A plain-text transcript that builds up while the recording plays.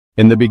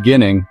In the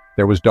beginning,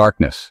 there was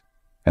darkness,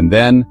 and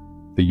then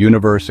the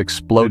universe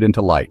exploded into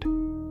light.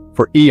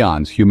 For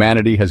eons,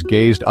 humanity has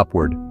gazed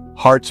upward,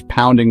 hearts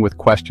pounding with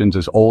questions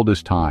as old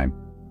as time.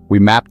 We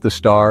mapped the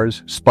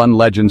stars, spun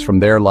legends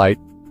from their light,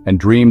 and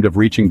dreamed of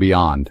reaching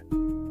beyond.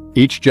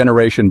 Each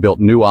generation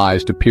built new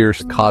eyes to pierce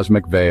the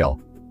cosmic veil,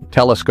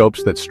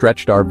 telescopes that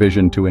stretched our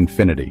vision to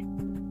infinity.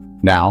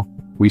 Now,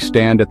 we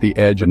stand at the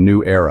edge of a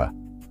new era.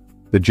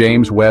 The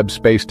James Webb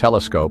Space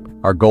Telescope,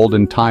 our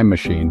golden time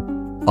machine,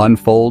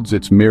 unfolds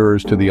its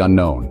mirrors to the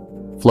unknown.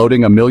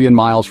 Floating 1,000,000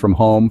 miles from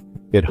home,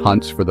 it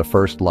hunts for the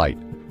first light,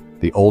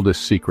 the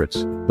oldest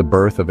secrets, the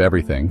birth of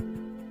everything.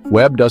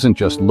 Webb doesn't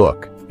just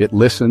look, it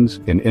listens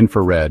in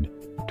infrared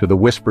to the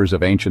whispers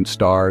of ancient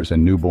stars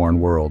and newborn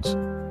worlds.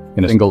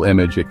 In a single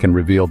image, it can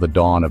reveal the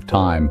dawn of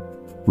time,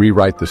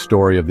 rewrite the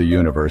story of the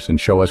universe, and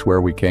show us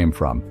where we came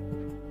from.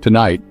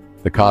 Tonight,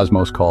 the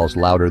cosmos calls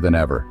louder than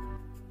ever,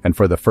 and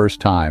for the first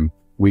time,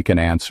 we can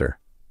answer.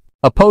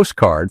 A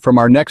postcard from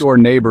our next-door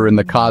neighbor in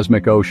the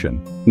cosmic ocean.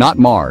 Not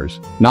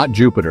Mars, not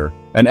Jupiter,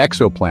 an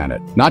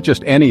exoplanet, not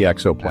just any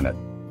exoplanet.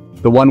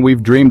 The one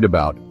we've dreamed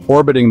about,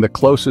 orbiting the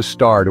closest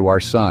star to our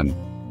sun.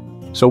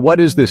 So what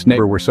is this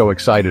neighbor we're so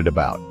excited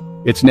about?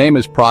 Its name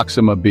is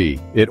Proxima B.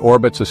 It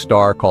orbits a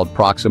star called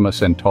Proxima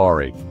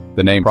Centauri.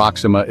 The name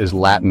Proxima is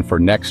Latin for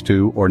next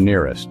to or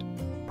nearest.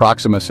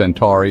 Proxima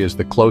Centauri is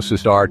the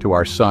closest star to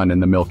our sun in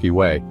the Milky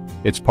Way.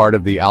 It's part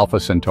of the Alpha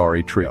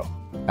Centauri trio.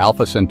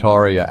 Alpha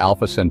Centauri,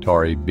 Alpha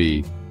Centauri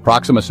B.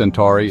 Proxima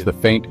Centauri is the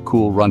faint,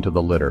 cool runt of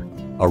the litter,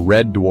 a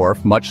red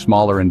dwarf much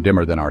smaller and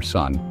dimmer than our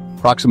sun.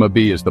 Proxima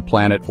B is the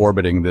planet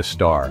orbiting this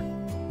star.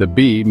 The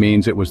B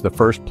means it was the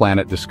first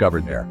planet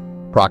discovered there.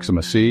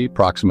 Proxima C,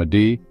 Proxima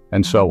D,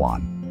 and so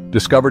on.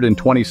 Discovered in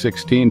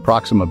 2016,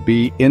 Proxima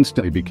B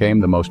instantly became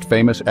the most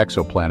famous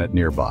exoplanet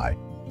nearby.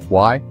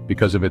 Why?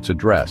 Because of its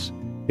address.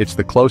 It's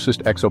the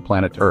closest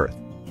exoplanet to Earth.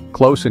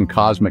 Close in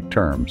cosmic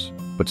terms,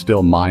 but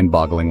still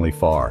mind-bogglingly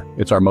far.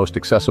 It's our most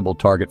accessible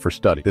target for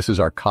study. This is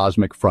our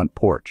cosmic front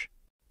porch.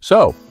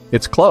 So,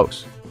 it's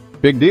close.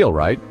 Big deal,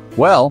 right?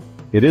 Well,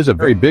 it is a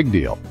very big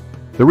deal.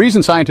 The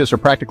reason scientists are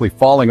practically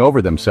falling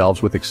over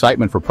themselves with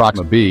excitement for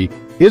Proxima B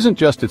isn't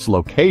just its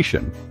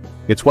location,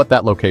 it's what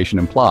that location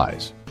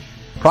implies.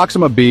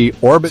 Proxima B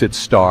orbits its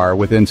star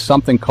within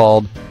something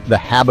called the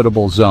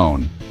habitable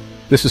zone.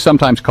 This is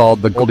sometimes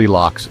called the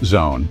Goldilocks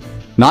zone.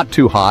 Not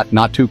too hot,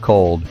 not too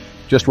cold,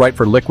 just right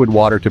for liquid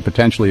water to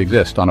potentially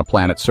exist on a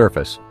planet's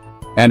surface.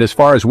 And as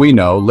far as we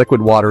know,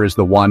 liquid water is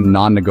the one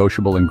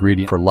non-negotiable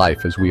ingredient for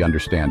life as we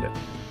understand it.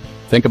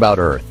 Think about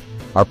Earth.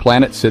 Our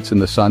planet sits in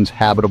the sun's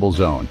habitable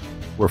zone.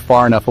 We're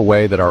far enough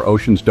away that our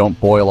oceans don't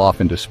boil off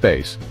into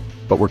space,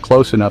 but we're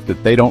close enough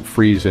that they don't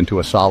freeze into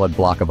a solid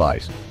block of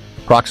ice.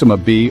 Proxima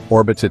B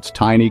orbits its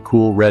tiny,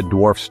 cool red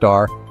dwarf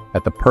star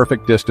at the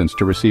perfect distance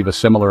to receive a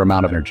similar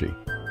amount of energy.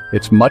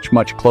 It's much,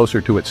 much closer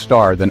to its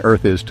star than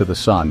Earth is to the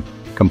sun,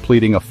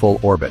 completing a full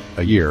orbit,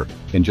 a year,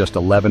 in just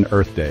 11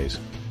 Earth days.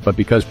 But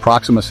because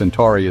Proxima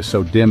Centauri is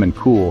so dim and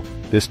cool,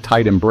 this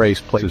tight embrace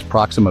places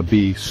Proxima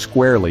B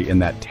squarely in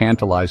that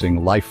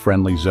tantalizing,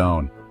 life-friendly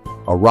zone.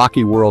 A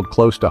rocky world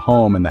close to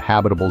home in the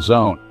habitable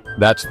zone.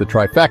 That's the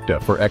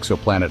trifecta for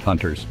exoplanet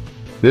hunters.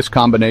 This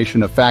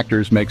combination of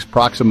factors makes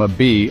Proxima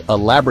B a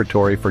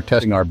laboratory for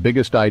testing our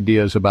biggest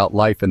ideas about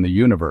life in the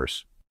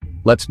universe.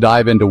 Let's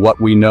dive into what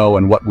we know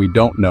and what we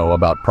don't know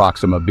about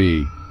Proxima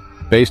B.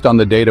 Based on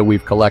the data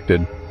we've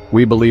collected,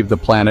 we believe the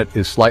planet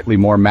is slightly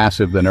more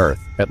massive than Earth,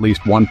 at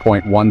least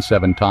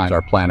 1.17 times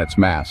our planet's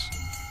mass.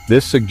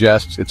 This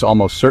suggests it's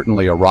almost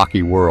certainly a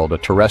rocky world, a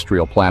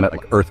terrestrial planet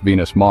like Earth,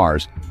 Venus,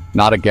 Mars,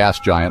 not a gas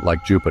giant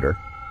like Jupiter.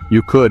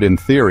 You could, in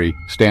theory,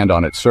 stand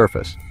on its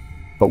surface.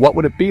 But what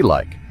would it be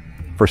like?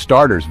 For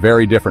starters,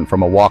 very different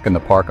from a walk in the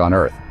park on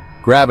Earth.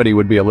 Gravity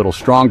would be a little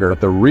stronger, but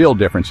the real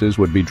differences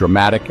would be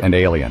dramatic and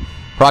alien.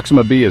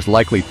 Proxima B is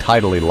likely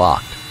tidally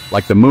locked.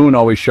 Like the moon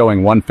always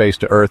showing one face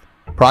to Earth,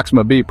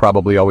 Proxima B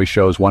probably always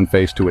shows one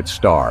face to its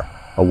star,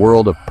 a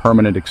world of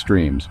permanent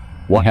extremes.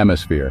 One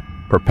hemisphere,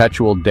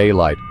 perpetual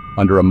daylight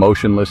under a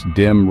motionless,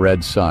 dim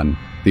red sun.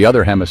 The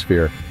other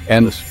hemisphere,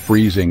 endless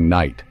freezing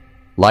night.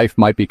 Life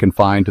might be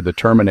confined to the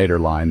Terminator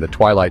line, the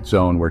twilight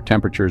zone where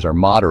temperatures are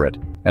moderate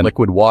and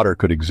liquid water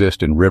could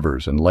exist in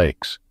rivers and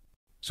lakes.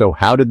 So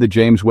how did the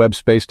James Webb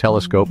Space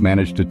Telescope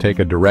manage to take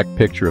a direct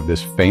picture of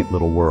this faint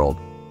little world?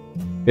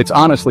 It's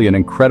honestly an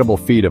incredible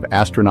feat of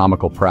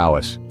astronomical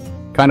prowess,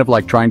 kind of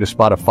like trying to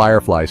spot a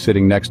firefly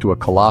sitting next to a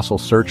colossal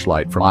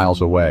searchlight from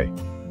miles away.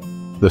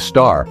 The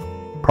star,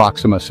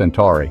 Proxima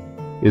Centauri,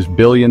 is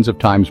billions of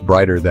times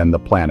brighter than the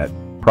planet,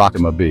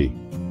 Proxima B.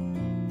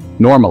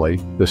 Normally,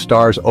 the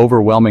star's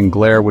overwhelming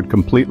glare would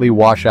completely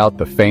wash out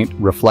the faint,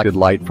 reflected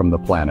light from the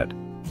planet.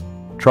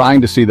 Trying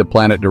to see the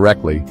planet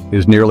directly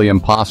is nearly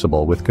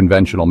impossible with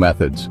conventional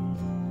methods.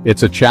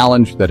 It's a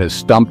challenge that has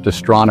stumped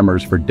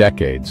astronomers for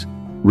decades,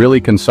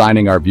 really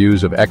consigning our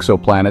views of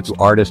exoplanets,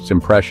 artists'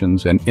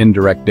 impressions, and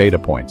indirect data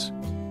points.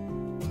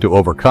 To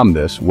overcome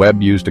this,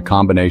 Webb used a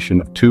combination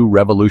of two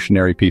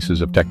revolutionary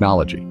pieces of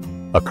technology,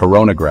 a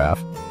coronagraph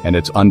and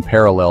its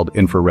unparalleled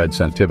infrared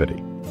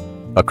sensitivity.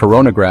 A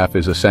coronagraph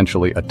is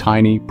essentially a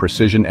tiny,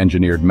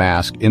 precision-engineered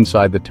mask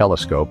inside the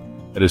telescope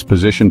that is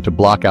positioned to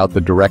block out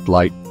the direct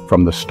light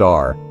from the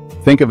star.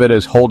 Think of it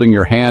as holding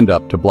your hand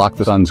up to block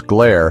the sun's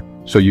glare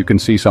so you can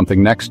see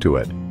something next to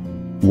it.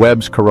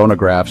 Webb's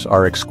coronagraphs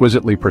are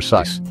exquisitely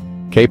precise,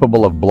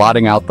 capable of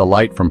blotting out the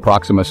light from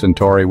Proxima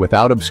Centauri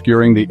without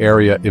obscuring the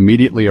area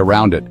immediately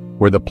around it,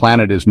 where the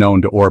planet is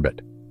known to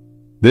orbit.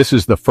 This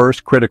is the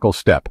first critical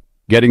step,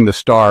 getting the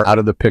star out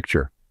of the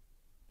picture.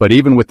 But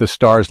even with the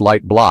star's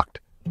light blocked,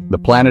 the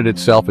planet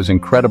itself is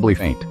incredibly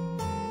faint.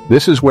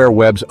 This is where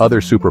Webb's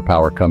other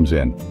superpower comes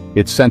in,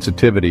 its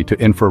sensitivity to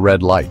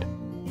infrared light.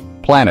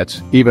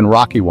 Planets, even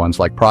rocky ones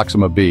like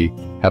Proxima B,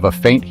 have a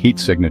faint heat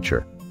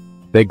signature.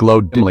 They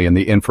glow dimly in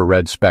the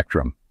infrared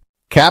spectrum.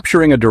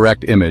 Capturing a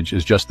direct image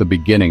is just the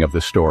beginning of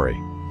the story.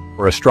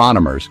 For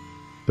astronomers,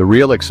 the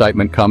real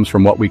excitement comes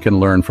from what we can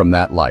learn from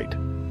that light.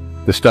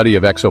 The study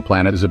of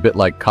exoplanets is a bit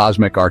like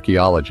cosmic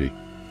archaeology.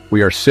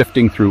 We are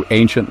sifting through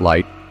ancient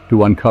light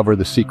to uncover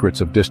the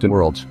secrets of distant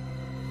worlds.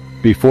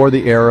 Before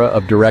the era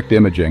of direct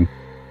imaging,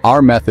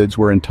 our methods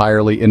were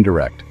entirely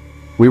indirect.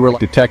 We were like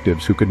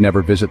detectives who could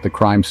never visit the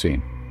crime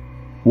scene.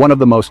 One of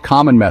the most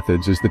common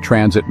methods is the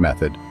transit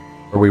method,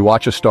 where we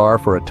watch a star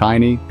for a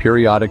tiny,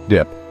 periodic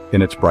dip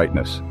in its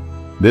brightness.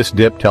 This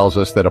dip tells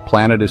us that a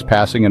planet is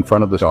passing in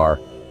front of the star,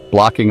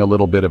 blocking a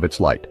little bit of its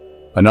light.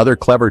 Another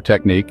clever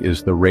technique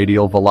is the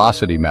radial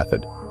velocity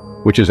method,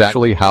 which is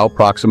actually how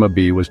Proxima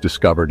B was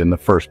discovered in the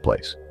first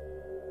place.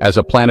 As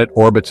a planet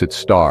orbits its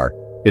star,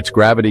 its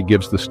gravity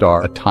gives the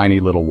star a tiny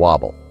little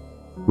wobble.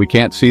 We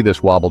can't see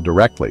this wobble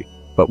directly,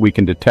 but we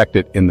can detect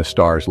it in the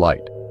star's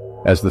light.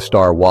 As the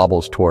star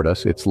wobbles toward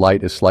us, its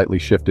light is slightly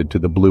shifted to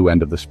the blue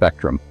end of the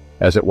spectrum.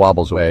 As it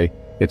wobbles away,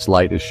 its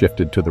light is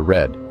shifted to the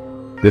red.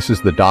 This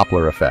is the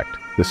Doppler effect,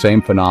 the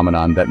same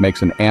phenomenon that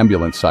makes an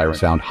ambulance siren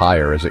sound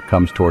higher as it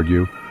comes toward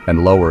you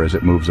and lower as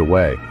it moves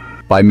away.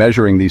 By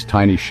measuring these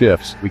tiny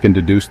shifts, we can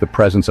deduce the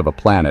presence of a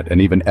planet and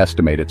even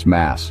estimate its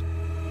mass.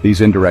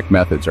 These indirect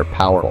methods are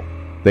powerful.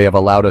 They have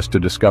allowed us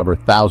to discover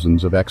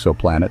thousands of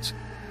exoplanets,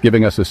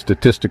 giving us a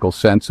statistical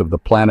sense of the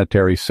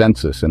planetary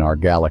census in our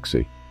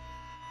galaxy.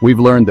 We've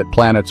learned that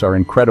planets are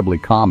incredibly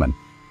common,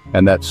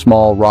 and that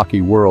small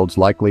rocky worlds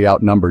likely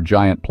outnumber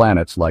giant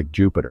planets like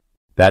Jupiter.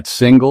 That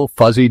single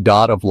fuzzy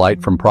dot of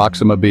light from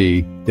Proxima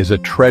B is a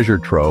treasure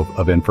trove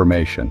of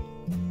information.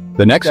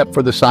 The next step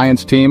for the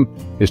science team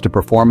is to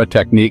perform a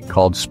technique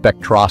called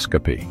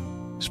spectroscopy.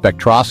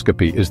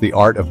 Spectroscopy is the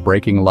art of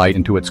breaking light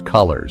into its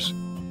colors.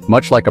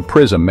 Much like a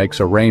prism makes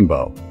a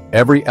rainbow,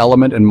 every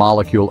element and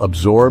molecule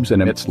absorbs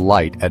and emits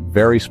light at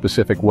very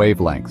specific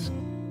wavelengths.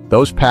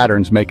 Those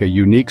patterns make a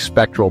unique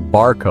spectral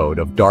barcode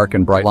of dark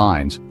and bright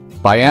lines.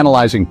 By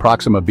analyzing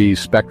Proxima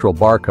B's spectral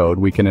barcode,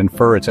 we can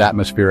infer its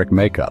atmospheric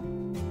makeup.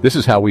 This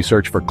is how we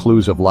search for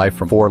clues of life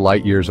from 4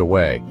 light-years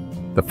away.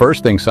 The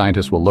first thing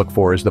scientists will look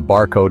for is the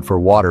barcode for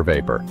water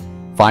vapor.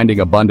 Finding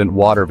abundant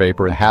water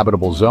vapor in a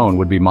habitable zone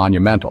would be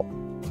monumental.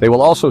 They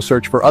will also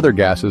search for other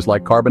gases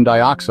like carbon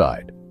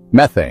dioxide,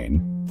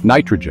 methane,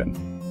 nitrogen.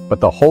 But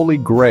the holy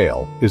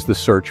grail is the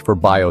search for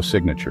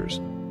biosignatures.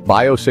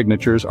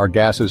 Biosignatures are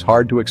gases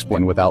hard to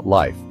explain without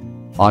life.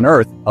 On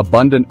Earth,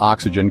 abundant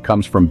oxygen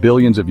comes from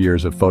billions of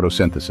years of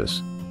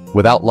photosynthesis.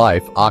 Without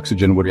life,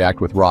 oxygen would react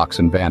with rocks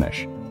and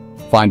vanish.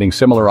 Finding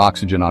similar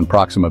oxygen on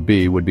Proxima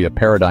B would be a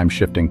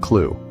paradigm-shifting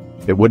clue.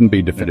 It wouldn't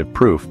be definitive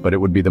proof, but it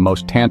would be the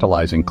most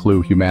tantalizing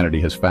clue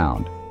humanity has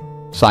found.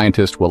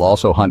 Scientists will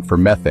also hunt for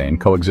methane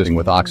coexisting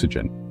with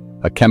oxygen,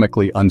 a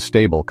chemically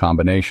unstable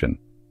combination.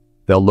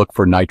 They'll look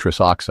for nitrous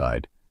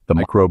oxide, the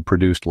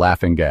microbe-produced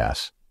laughing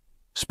gas.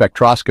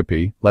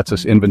 Spectroscopy lets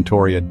us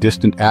inventory a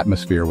distant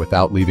atmosphere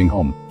without leaving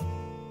home.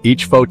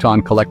 Each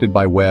photon collected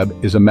by Webb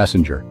is a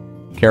messenger,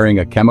 carrying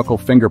a chemical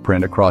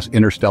fingerprint across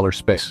interstellar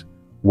space,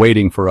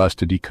 waiting for us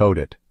to decode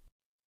it.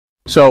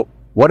 So,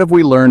 what have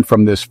we learned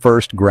from this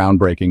first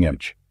groundbreaking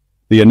image?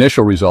 The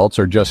initial results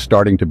are just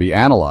starting to be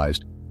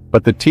analyzed,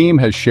 but the team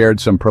has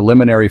shared some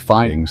preliminary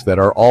findings that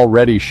are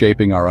already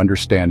shaping our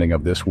understanding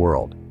of this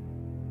world.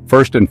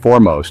 First and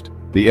foremost,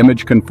 the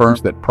image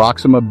confirms that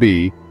Proxima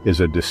B is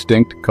a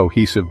distinct,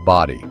 cohesive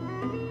body.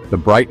 The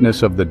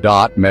brightness of the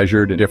dot,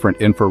 measured in different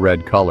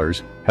infrared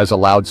colors, has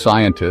allowed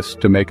scientists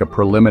to make a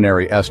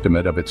preliminary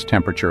estimate of its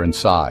temperature and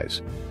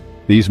size.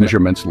 These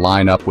measurements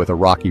line up with a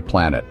rocky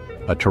planet,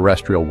 a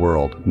terrestrial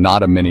world,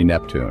 not a mini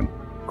Neptune.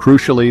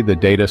 Crucially, the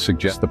data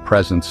suggests the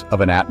presence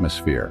of an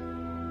atmosphere.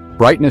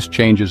 Brightness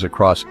changes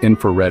across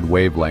infrared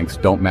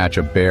wavelengths don't match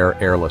a bare,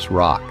 airless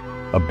rock.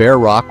 A bare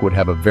rock would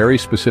have a very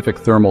specific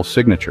thermal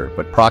signature,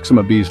 but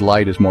Proxima B's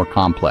light is more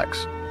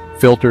complex,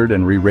 filtered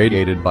and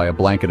re-radiated by a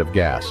blanket of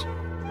gas.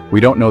 We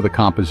don't know the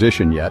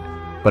composition yet,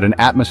 but an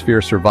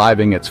atmosphere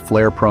surviving its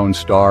flare-prone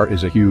star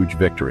is a huge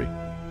victory.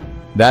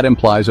 That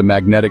implies a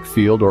magnetic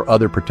field or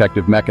other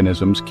protective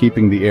mechanisms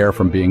keeping the air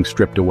from being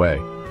stripped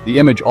away. The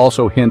image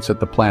also hints at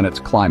the planet's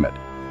climate.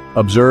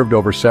 Observed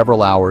over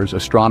several hours,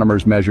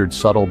 astronomers measured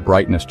subtle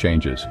brightness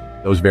changes.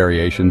 Those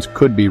variations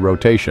could be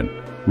rotation,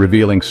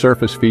 revealing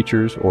surface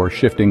features or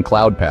shifting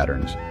cloud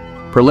patterns.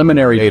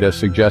 Preliminary data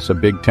suggests a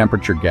big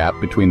temperature gap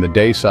between the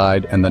day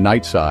side and the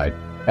night side,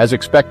 as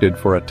expected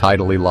for a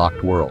tidally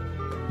locked world.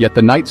 Yet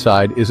the night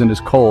side isn't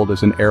as cold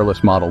as an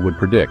airless model would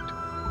predict,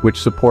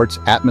 which supports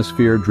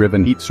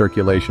atmosphere-driven heat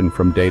circulation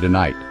from day to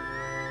night.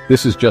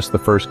 This is just the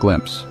first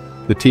glimpse.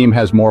 The team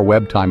has more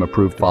Webb time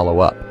approved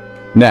follow-up.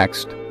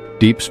 Next,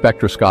 deep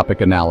spectroscopic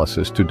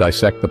analysis to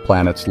dissect the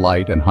planet's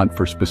light and hunt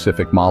for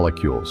specific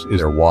molecules. Is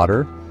there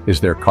water? Is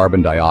there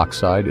carbon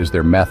dioxide? Is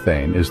there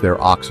methane? Is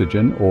there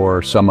oxygen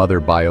or some other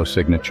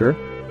biosignature?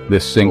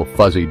 This single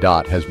fuzzy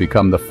dot has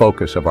become the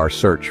focus of our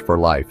search for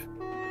life.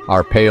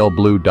 Our pale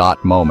blue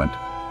dot moment,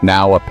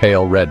 now a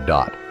pale red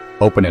dot,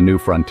 open a new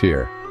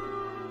frontier.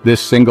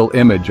 This single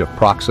image of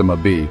Proxima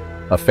B,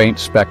 a faint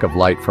speck of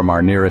light from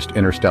our nearest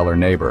interstellar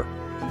neighbor,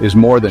 is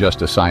more than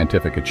just a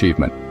scientific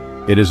achievement.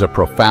 It is a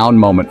profound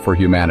moment for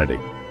humanity.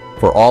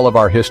 For all of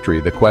our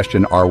history, the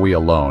question, "Are we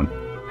alone?"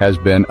 has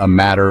been a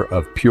matter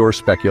of pure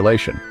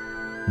speculation.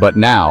 But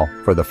now,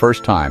 for the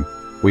first time,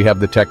 we have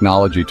the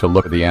technology to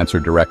look at the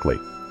answer directly,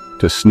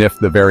 to sniff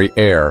the very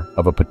air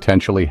of a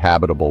potentially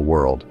habitable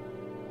world.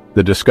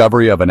 The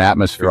discovery of an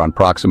atmosphere on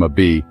Proxima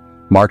B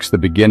marks the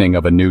beginning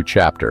of a new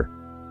chapter.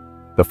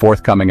 The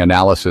forthcoming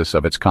analysis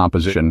of its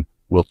composition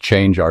will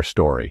change our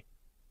story.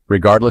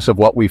 Regardless of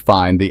what we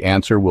find, the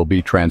answer will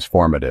be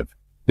transformative.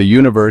 The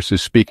universe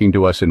is speaking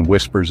to us in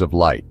whispers of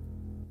light.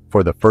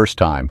 For the first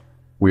time,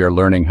 we are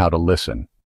learning how to listen.